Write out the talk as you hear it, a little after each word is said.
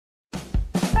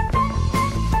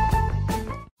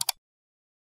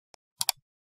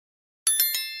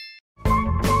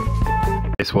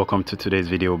Guys, welcome to today's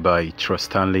video by Trust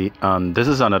Stanley, and this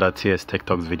is another TS Tech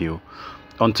Talks video.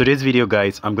 On today's video,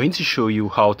 guys, I'm going to show you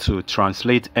how to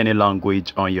translate any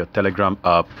language on your Telegram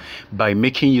app by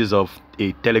making use of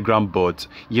a Telegram bot.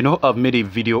 You know, I've made a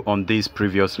video on this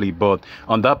previously, but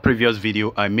on that previous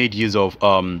video I made use of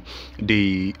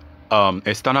the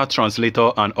external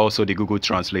translator and also the Google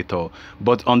Translator.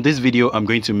 But on this video I'm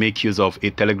going to make use of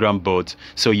a Telegram bot,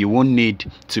 so you won't need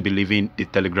to be leaving the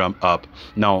Telegram app.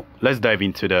 Now let's dive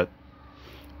into that.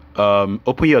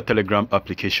 Open your Telegram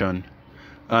application,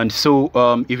 and so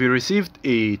if you received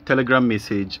a Telegram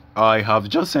message, I have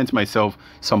just sent myself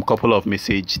some couple of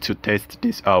messages to test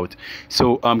this out.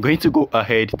 So I'm going to go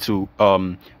ahead to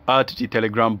add the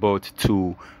Telegram bot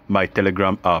to my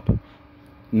Telegram app.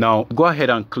 Now go ahead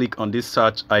and click on this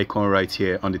search icon right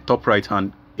here on the top right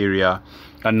hand area,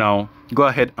 and now go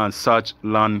ahead and search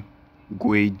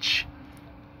language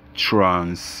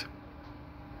translator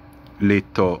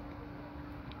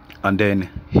and then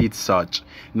hit search.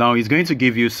 Now it's going to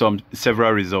give you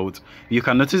several results. You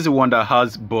can notice the one that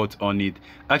has bot on it.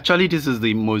 Actually, this is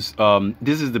the most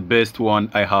this is the best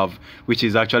one I have, which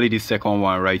is actually the second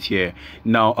one right here.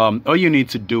 Now all you need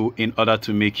to do in order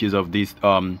to make use of this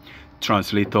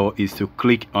translator is to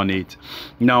click on it.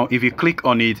 Now if you click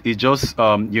on it, it just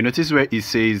you notice where it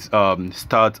says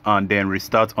start and then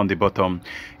restart on the bottom.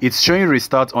 It's showing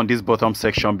restart on this bottom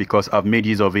section because I've made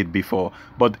use of it before,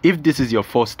 but if this is your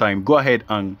first time, go ahead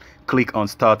and click on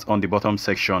start on the bottom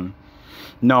section.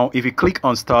 Now if you click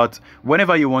on start,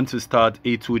 whenever you want to start,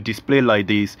 it will display like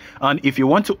this. And if you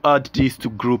want to add this to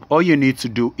group, all you need to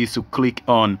do is to click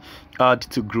on add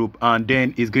to group, and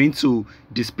then it's going to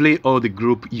display all the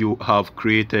group you have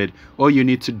created. All you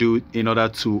need to do in order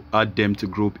to add them to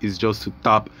group is just to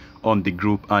tap on the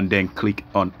group and then click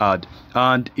on add,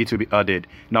 and it will be added.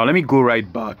 Now let me go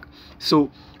right back.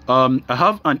 So I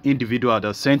have an individual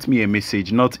that sent me a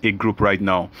message, not a group right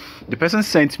now. The person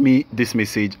sent me this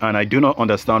message and I do not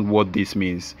understand what this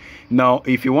means. Now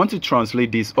if you want to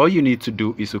translate this, all you need to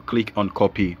do is to click on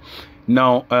copy.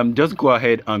 Now just go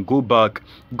ahead and go back,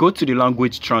 go to the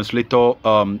language translator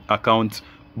account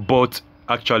bot,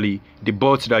 actually the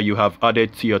bot that you have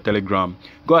added to your Telegram.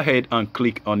 Go ahead and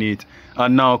click on it,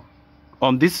 and now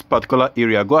on this particular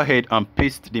area, go ahead and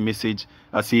paste the message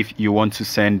as if you want to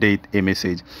send it a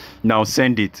message. Now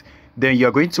send it. Then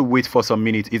you're going to wait for some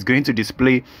minutes. It's going to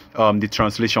display the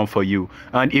translation for you.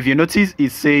 And if you notice,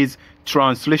 it says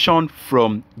translation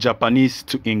from Japanese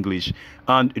to English,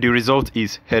 and the result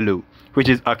is hello, which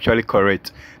is actually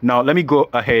correct. Now let me go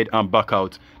ahead and back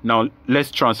out. Now let's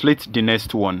translate the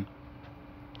next one.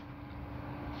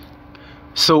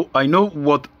 So I know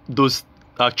what those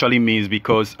actually means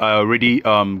because I already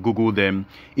googled them.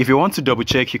 If you want to double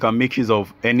check, you can make use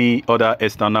of any other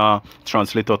external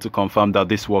translator to confirm that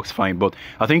this works fine, but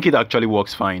I think it actually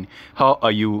works fine. How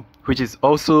are you, which is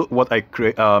also what I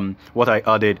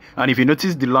added. And if you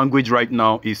notice, the language right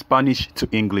now is Spanish to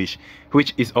English,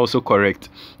 which is also correct.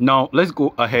 Now let's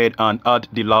go ahead and add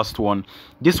the last one.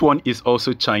 This one is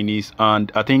also Chinese,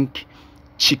 and I think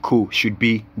Chico should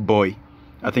be boy.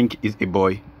 I think it's a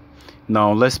boy.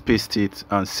 Now let's paste it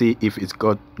and see if it's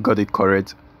got it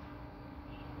correct.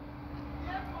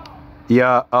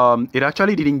 Yeah, it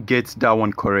actually didn't get that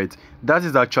one correct. That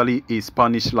is actually a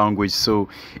Spanish language, so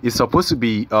it's supposed to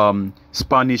be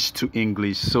Spanish to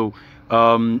English. So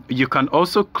you can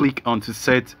also click onto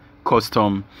set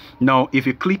custom. Now if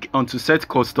you click onto set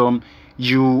custom,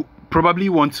 you probably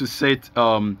want to set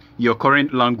your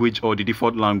current language or the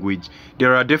default language.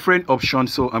 There are different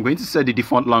options, so I'm going to set the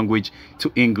default language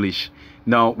to English.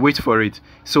 Now wait for it.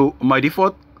 So my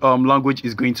default language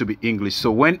is going to be English. So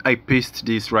when I paste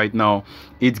this right now,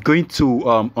 it's going to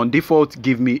on default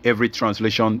give me every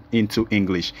translation into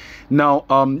English. Now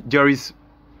there is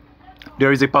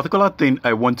a particular thing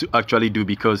I want to actually do,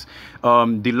 because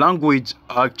the language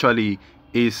actually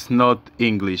is not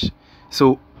English.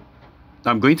 So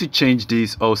I'm going to change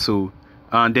this also,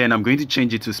 and then I'm going to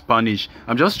change it to Spanish.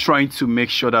 I'm just trying to make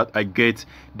sure that I get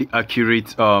the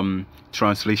accurate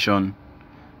translation.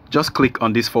 Just click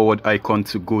on this forward icon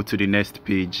to go to the next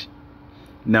page.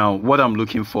 Now what I'm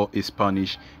looking for is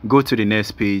Spanish. Go to the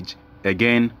next page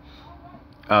again.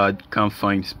 Can't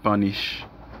find Spanish.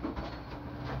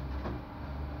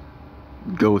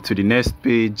 Go to the next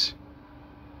page.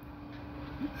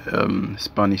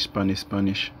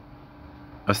 Spanish.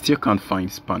 I still can't find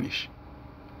Spanish.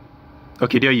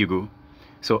 Okay, there you go.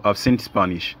 So I've seen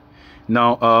Spanish.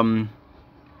 Now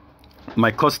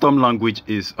my custom language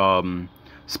is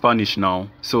Spanish now.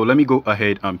 So let me go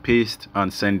ahead and paste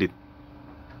and send it.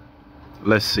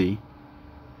 Let's see.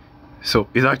 So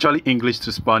it's actually English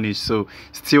to Spanish, so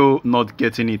still not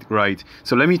getting it right.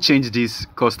 So let me change this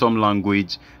custom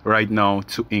language right now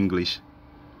to English.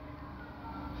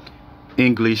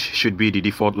 English should be the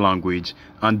default language,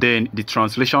 and then the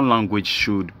translation language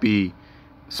should be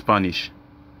Spanish.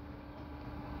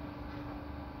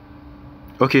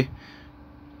 Okay,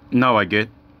 now I get.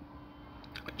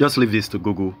 Just leave this to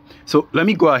Google. So let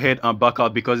me go ahead and back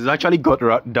out because it's actually got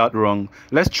that wrong.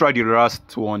 Let's try the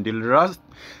last one.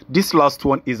 This last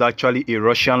one is actually a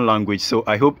Russian language, so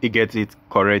I hope it gets it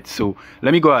correct. So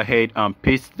let me go ahead and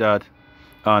paste that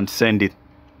and send it.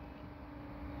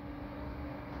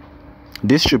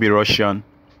 This should be Russian.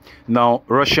 Now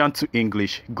Russian to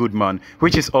English, good man,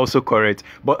 which is also correct,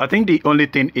 but I think the only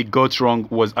thing it got wrong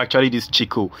was actually this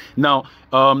Chico. Now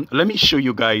let me show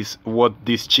you guys what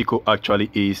this Chico actually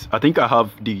is. I think I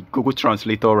have the Google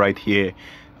translator right here.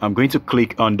 I'm going to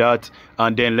click on that,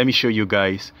 and then let me show you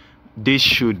guys. This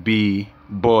should be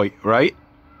boy, right?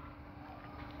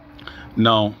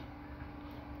 Now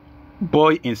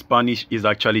boy in Spanish is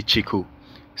actually Chico.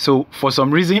 So for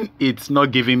some reason it's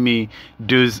not giving me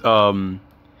those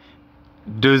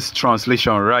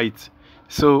translation right.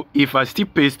 So if I still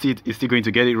paste it, it's still going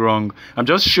to get it wrong. I'm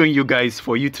just showing you guys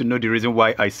for you to know the reason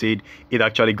why I said it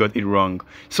actually got it wrong.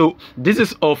 So this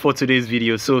is all for today's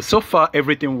video. So far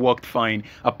everything worked fine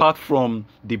apart from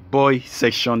the boy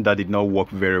section that did not work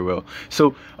very well.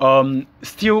 So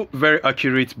still very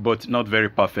accurate but not very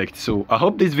perfect. So I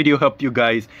hope this video helped you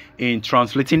guys in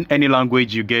translating any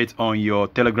language you get on your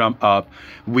Telegram app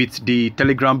with the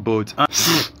Telegram bot.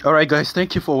 All right guys,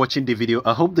 thank you for watching the video.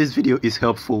 I hope this video is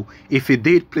helpful. If it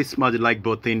did, please smash the like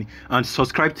button and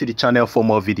subscribe to the channel for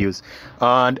more videos,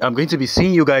 and I'm going to be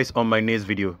seeing you guys on my next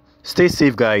video. Stay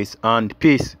safe guys, and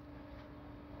peace.